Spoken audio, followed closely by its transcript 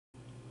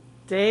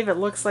Dave, it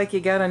looks like you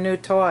got a new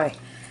toy.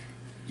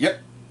 Yep,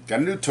 got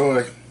a new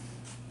toy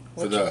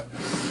for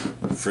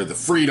the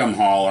Freedom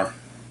hauler.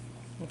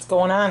 What's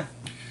going on?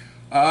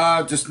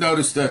 Just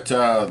noticed that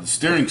the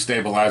steering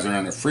stabilizer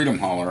on the Freedom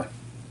hauler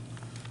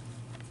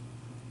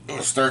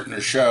was starting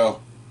to show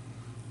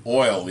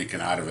oil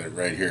leaking out of it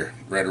right here,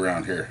 right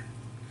around here.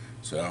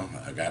 So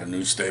I got a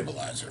new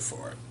stabilizer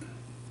for it.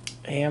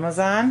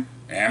 Amazon?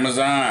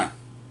 Amazon,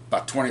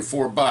 about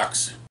 24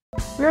 bucks.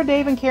 We're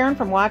Dave and Karen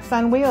from Walks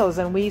on Wheels,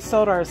 and we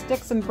sold our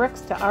sticks and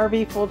bricks to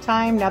RV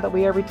full-time now that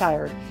we are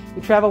retired.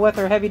 We travel with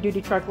our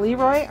heavy-duty truck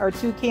Leroy, our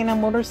two K&M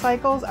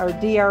motorcycles, our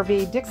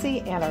DRV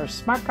Dixie, and our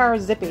smart car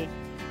Zippy.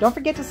 Don't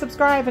forget to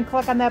subscribe and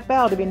click on that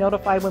bell to be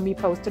notified when we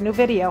post a new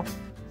video.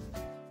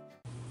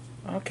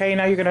 Okay,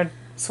 now you're going to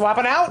swap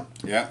it out?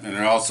 Yeah, and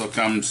it also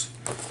comes,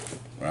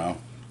 well,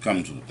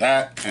 comes with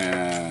that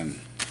and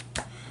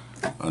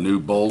a new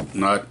bolt,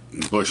 nut,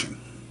 and bushing.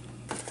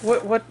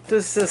 What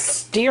does the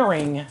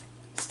steering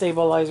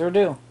stabilizer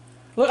do?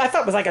 Look, I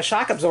thought it was like a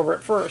shock absorber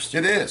at first.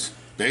 It is.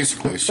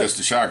 Basically, it's just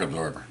a shock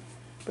absorber.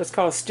 But it's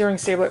called a steering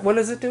stabilizer. What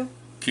does it do?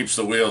 Keeps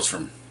the wheels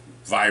from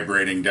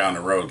vibrating down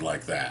the road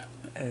like that.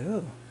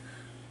 Oh.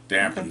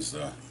 Dampens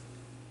the,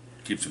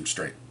 keeps them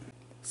straight.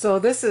 So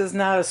this is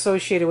not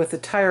associated with the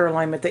tire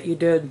alignment that you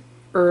did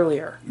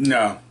earlier?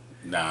 No,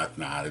 it's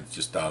not. It's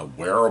just a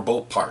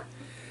wearable part.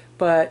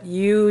 But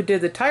you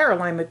did the tire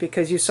alignment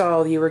because you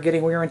saw you were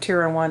getting wear and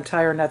tear on one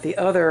tire, not the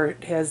other.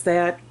 Has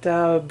that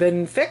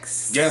been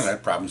fixed? Yeah,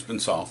 that problem's been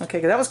solved. Okay,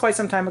 'cause that was quite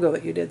some time ago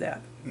that you did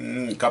that.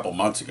 A couple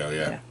months ago,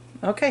 yeah.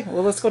 Okay,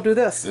 well, let's go do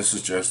this. This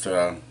is just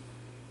a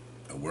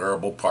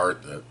wearable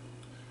part that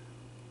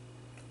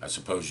I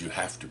suppose you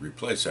have to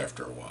replace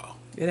after a while.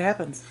 It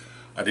happens.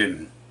 I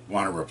didn't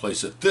want to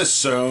replace it this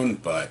soon,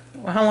 but...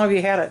 Well, how long have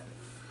you had it?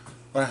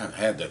 Well, I've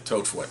had that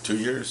tote for, what, 2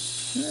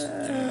 years?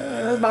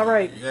 That's about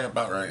right. Yeah,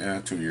 about right,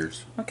 yeah, 2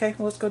 years. Okay,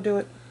 well, let's go do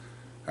it.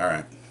 All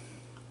right.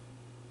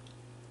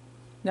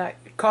 Now,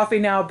 coffee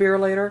now, beer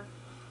later?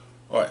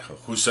 What?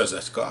 Who says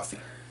that's coffee?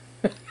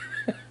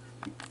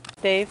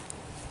 Dave,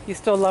 you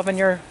still loving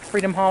your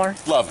Freedom hauler?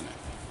 Loving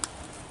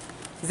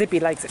it. Zippy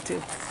likes it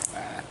too.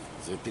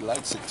 Zippy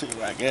likes it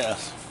too, I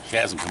guess. She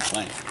hasn't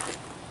complained.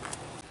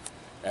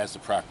 As the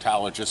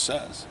proctologist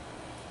says,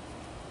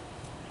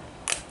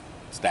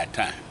 it's that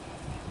time.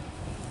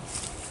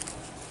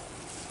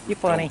 You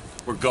funny.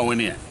 So we're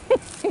going in.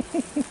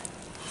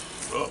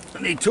 Oh,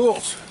 I need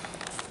tools.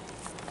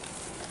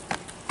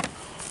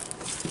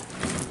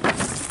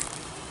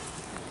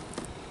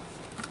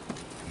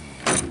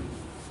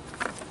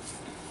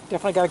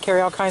 Definitely got to carry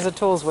all kinds of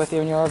tools with you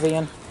when you're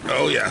RVing.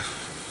 Oh, yeah.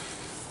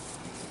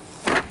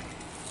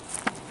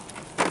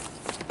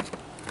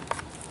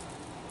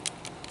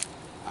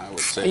 I would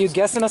say. Are you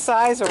guessing a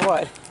size or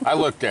what? I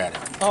looked at it.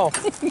 Oh.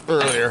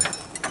 Earlier.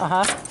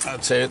 Uh-huh.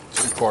 I'd say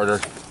it's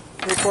 3/4.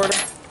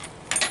 3/4?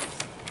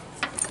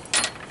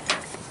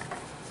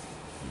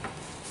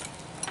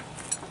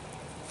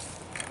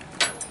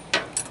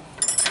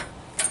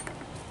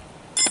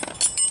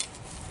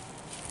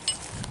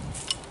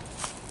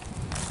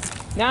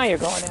 Now you're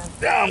going in.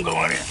 Now I'm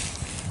going in.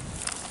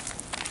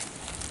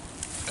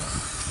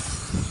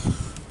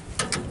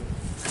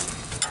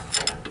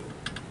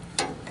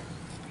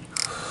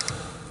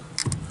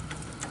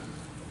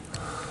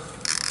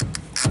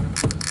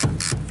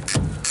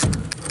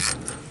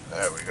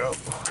 There we go.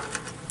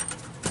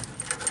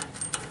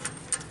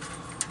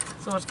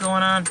 So what's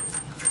going on?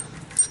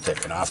 Just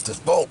taking off this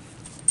bolt.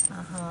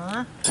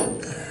 Uh-huh.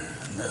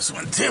 And this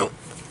one too.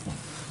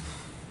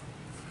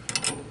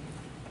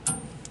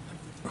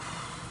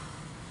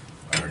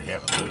 I already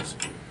have it loose.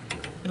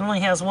 It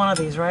only has one of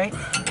these, right?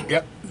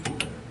 Yep.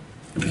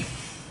 There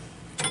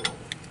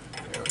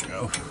we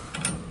go.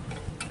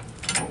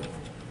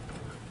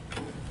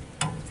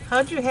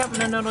 How'd you happen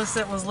to notice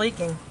it was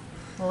leaking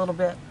a little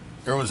bit?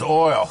 There was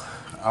oil.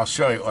 I'll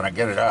show you when I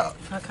get it out.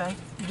 Okay.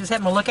 You just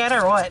happened to look at it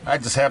or what? I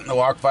just happened to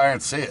walk by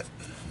and see it.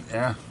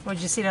 Yeah. What,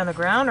 did you see it on the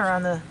ground or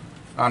on the...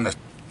 On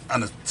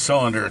the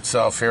cylinder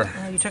itself here.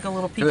 You took a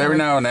little peek. Every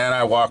now and then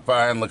I walk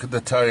by and look at the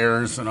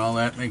tires and all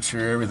that, make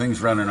sure everything's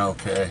running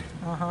okay.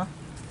 Uh-huh.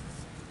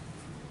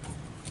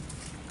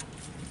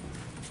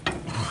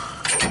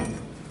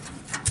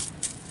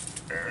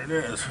 There it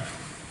is.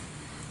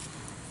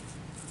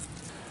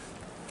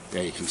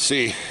 Yeah, you can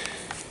see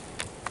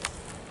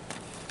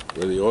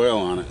where the oil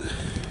on it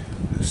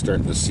is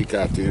starting to seep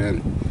out the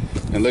end.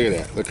 And look at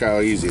that. Look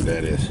how easy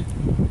that is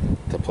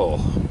to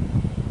pull.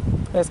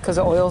 That's because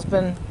the oil's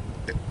been...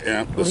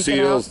 Yeah, the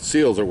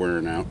seals are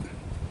wearing out.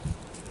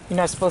 You're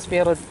not supposed to be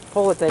able to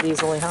pull it that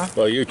easily, huh?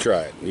 Well, you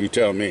try it. You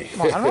tell me.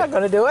 Well, I'm not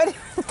going to do it.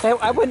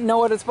 I wouldn't know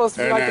what it's supposed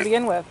to be like to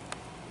begin with.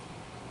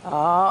 Oh.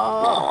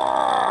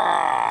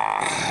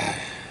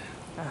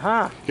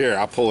 Uh-huh. Here,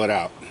 I'll pull it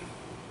out.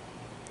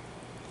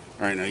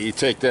 All right, now you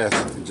take this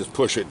and just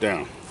push it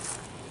down.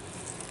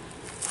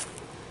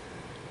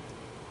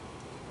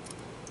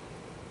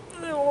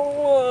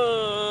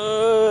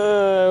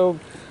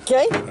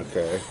 Okay.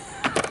 Okay.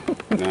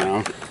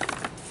 Now,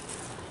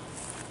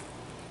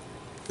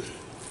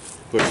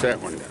 push that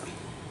one down.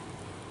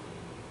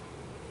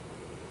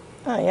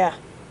 Oh, yeah.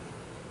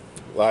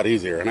 A lot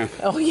easier, huh?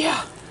 Oh,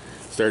 yeah.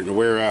 Starting to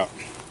wear out.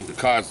 It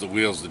caused the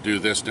wheels to do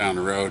this down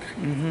the road.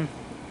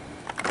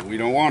 Mm-hmm. We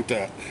don't want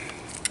that.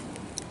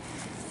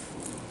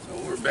 So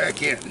we're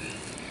back in.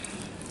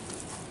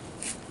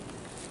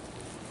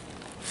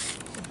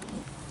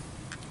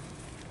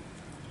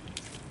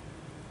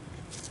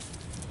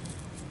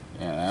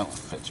 Yeah, that one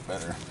fits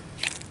better.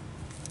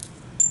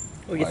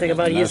 What, you think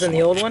about using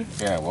the old one?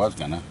 Yeah, I was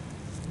gonna.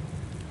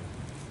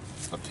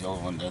 But the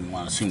old one didn't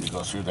want to seem to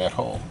go through that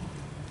hole.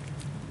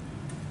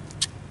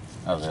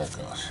 Oh, there it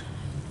goes.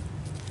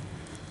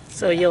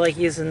 So you like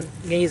using, you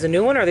gonna use a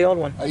new one or the old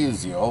one? I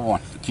use the old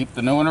one. Keep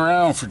the new one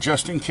around for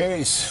just in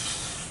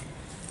case.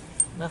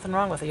 Nothing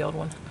wrong with the old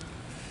one.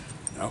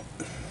 Nope.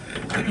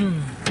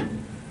 Can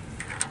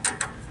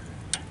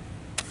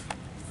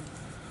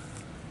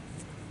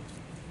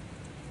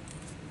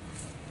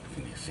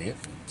you see it?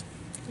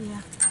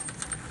 Yeah.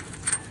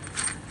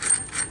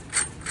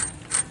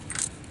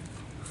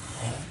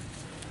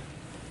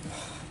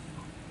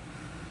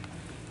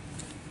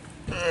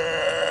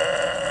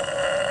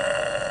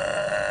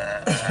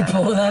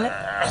 Pulling on it?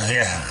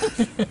 Yeah.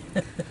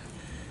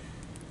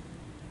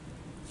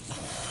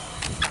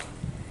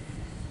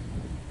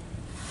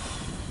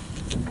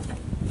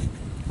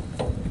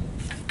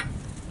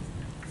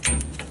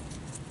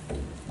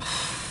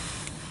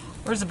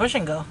 Where's the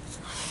bushing go?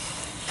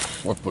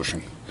 What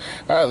bushing?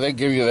 They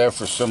give you that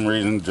for some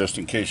reason, just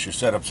in case your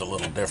setup's a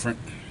little different.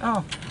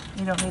 Oh,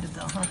 you don't need it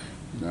though, huh?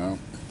 No.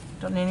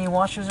 Don't need any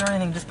washers or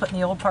anything, just putting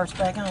the old parts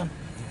back on.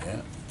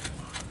 Yeah.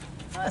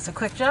 Oh, that's a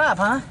quick job,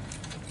 huh?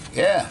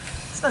 Yeah.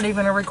 It's not even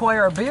gonna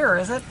require a beer,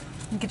 is it?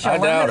 You get you a I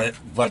doubt lemon- it,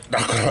 but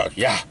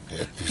yeah,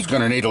 it's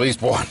gonna need at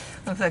least one.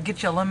 Looks like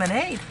get you a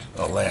lemonade.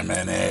 A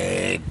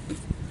lemonade.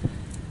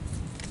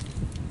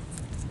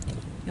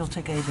 You'll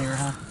take a beer,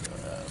 huh?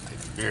 I'll take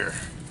a beer.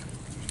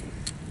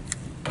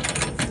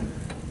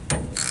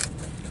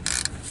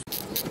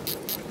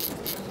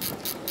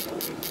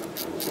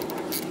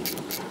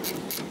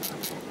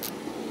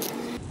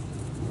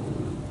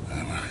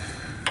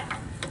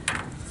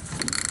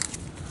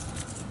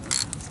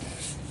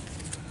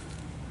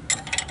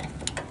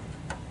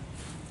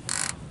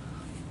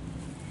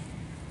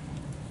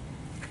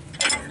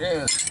 There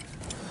it is.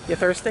 You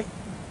thirsty?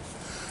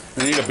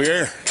 You need a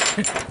beer?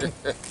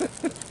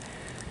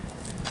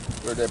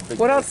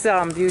 What else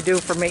do you do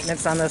for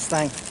maintenance on this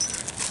thing?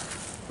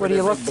 What do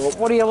you look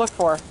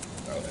for?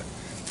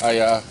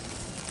 I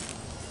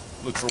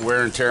look for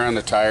wear and tear on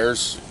the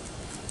tires.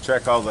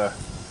 Check all the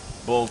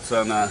bolts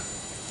on the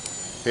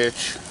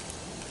hitch.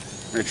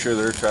 Make sure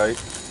they're tight.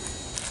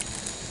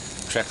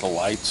 Check the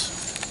lights,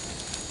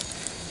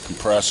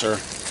 compressor.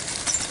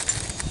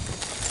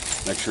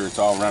 Make sure it's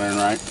all running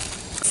right.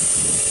 What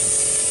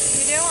are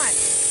you doing?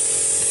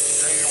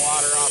 Draining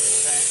water off the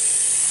tank.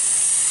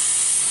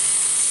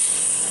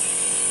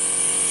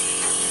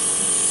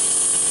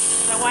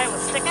 Is that why it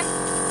was sticking?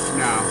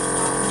 No.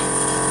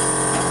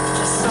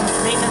 Just some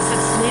maintenance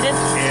that's needed?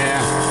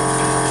 Yeah.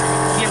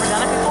 Have you ever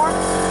done it before?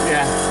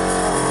 Yeah.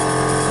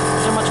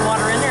 Is there much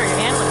water in there? Your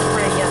hand looks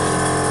pretty good.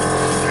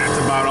 That's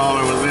about all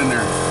that was in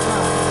there.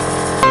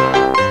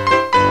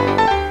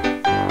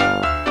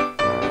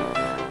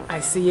 I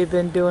see you've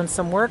been doing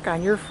some work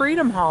on your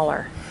Freedom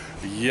Hauler.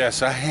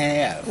 Yes, I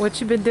have.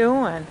 What you been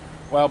doing?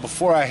 Well,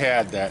 before I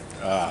had that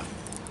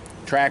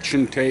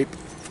traction tape,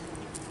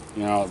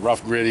 you know,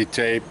 rough gritty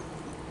tape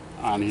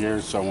on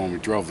here, so when we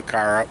drove the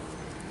car up,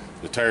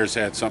 the tires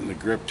had something to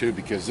grip to,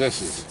 because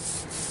this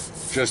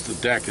is just, the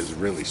deck is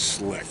really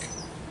slick,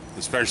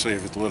 especially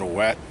if it's a little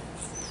wet.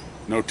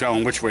 No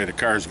telling which way the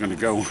car is going to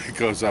go when it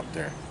goes up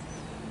there.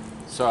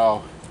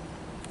 So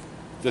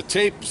the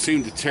tape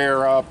seemed to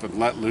tear up and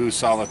let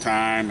loose all the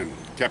time, and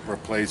kept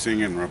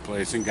replacing and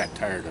replacing. Got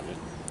tired of it.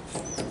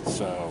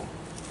 So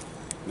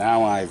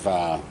now I've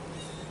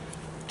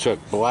took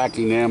black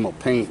enamel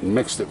paint and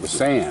mixed it with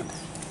sand.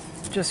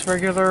 Just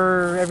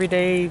regular,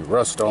 everyday.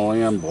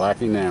 Rust-Oleum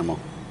black enamel.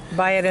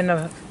 Buy it in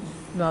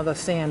the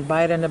sand.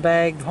 Buy it in a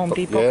bag, Home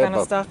Depot kind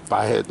of stuff.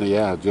 Buy it,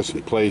 yeah, just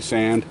some clay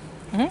sand.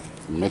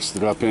 Mixed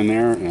it up in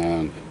there,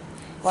 and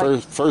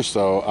first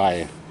though,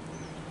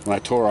 when I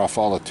tore off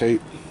all the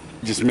tape,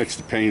 just mixed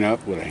the paint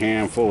up with a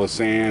handful of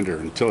sand, or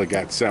until it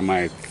got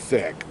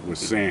semi-thick with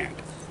sand.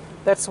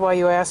 That's why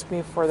you asked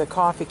me for the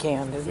coffee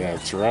can, isn't it?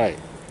 That's right.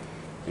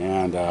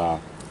 And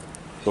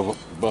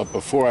but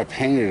before I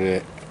painted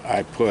it,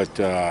 I put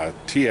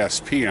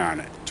TSP on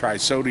it,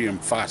 trisodium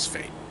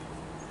phosphate,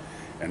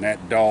 and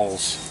that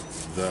dulls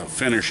the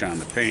finish on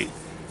the paint,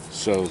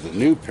 so the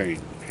new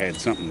paint had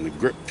something to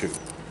grip to.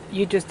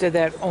 You just did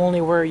that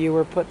only where you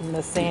were putting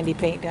the sandy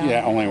paint down?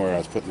 Yeah, only where I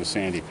was putting the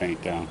sandy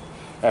paint down.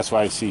 That's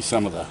why I see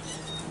some of the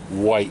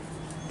white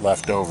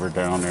left over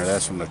down there.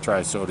 That's from the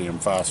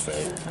trisodium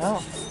phosphate.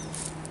 Oh.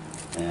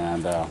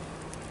 And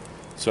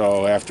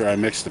so after I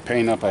mixed the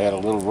paint up, I had a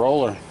little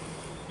roller,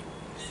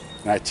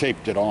 and I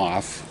taped it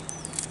off,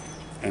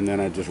 and then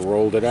I just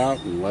rolled it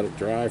out and let it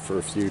dry for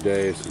a few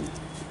days, and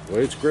boy,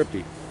 it's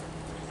grippy.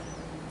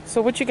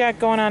 So what you got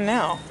going on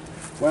now?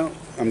 Well,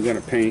 I'm going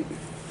to paint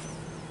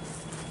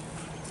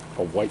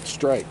a white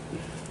stripe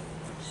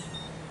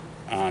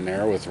on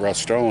there with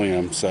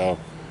Rust-Oleum. So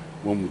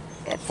when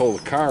I pull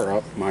the car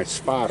up, my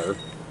spotter,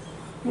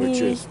 which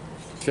is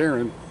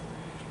Karen,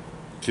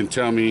 can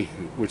tell me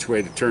which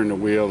way to turn the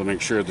wheel to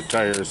make sure the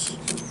tires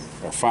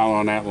are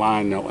following that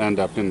line. They'll end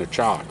up in the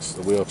chocks,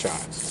 the wheel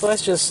chocks. So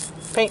that's just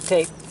paint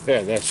tape.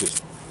 Yeah, that's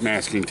just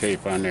masking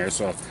tape on there.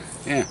 So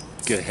yeah,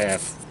 get a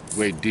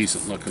halfway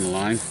decent looking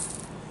line.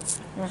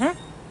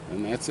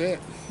 And that's it.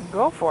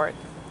 Go for it.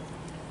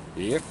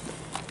 Yep.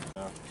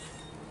 What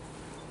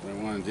I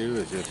want to do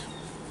is just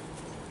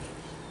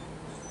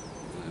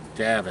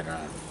dab it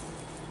on.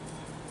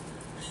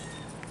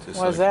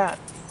 What's that?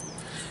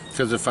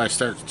 Because if I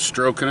start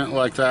stroking it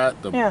like that,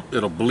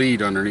 it'll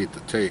bleed underneath the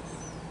tape.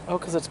 Oh,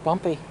 because it's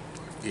bumpy.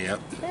 Yep.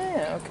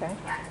 Yeah, okay.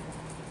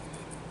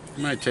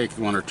 It might take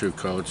 1 or 2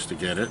 coats to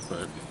get it,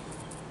 but...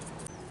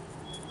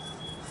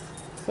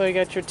 So you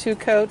got your 2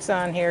 coats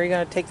on here. You're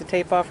going to take the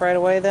tape off right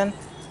away then?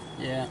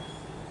 Yeah.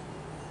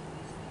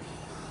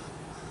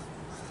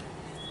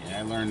 Yeah,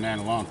 I learned that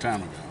a long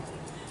time ago.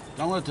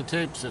 Don't let the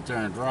tape sit there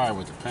and dry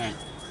with the paint.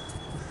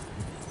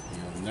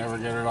 You'll never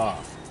get it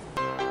off.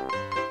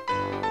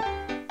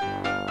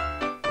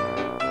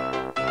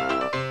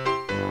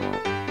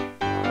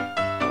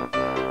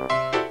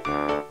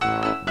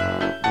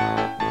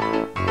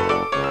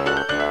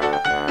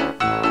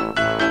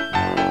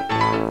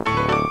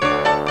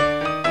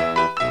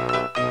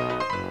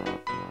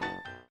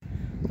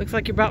 Looks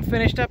like you're about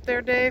finished up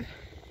there, Dave.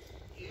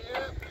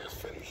 Yeah, just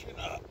finishing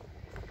up.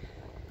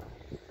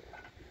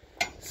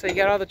 So you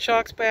got all the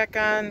chocks back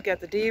on, got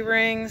the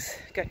D-rings,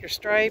 got your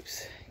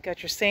stripes,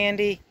 got your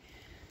sandy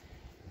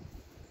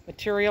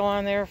material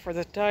on there for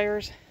the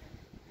tires.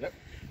 Yep.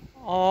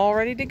 All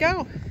ready to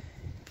go.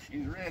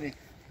 She's ready.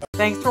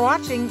 Thanks for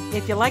watching.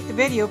 If you liked the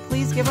video,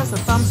 please give us a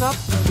thumbs up.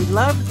 We'd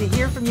love to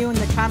hear from you in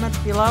the comments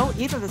below,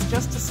 even if it's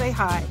just to say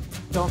hi.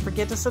 Don't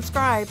forget to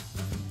subscribe.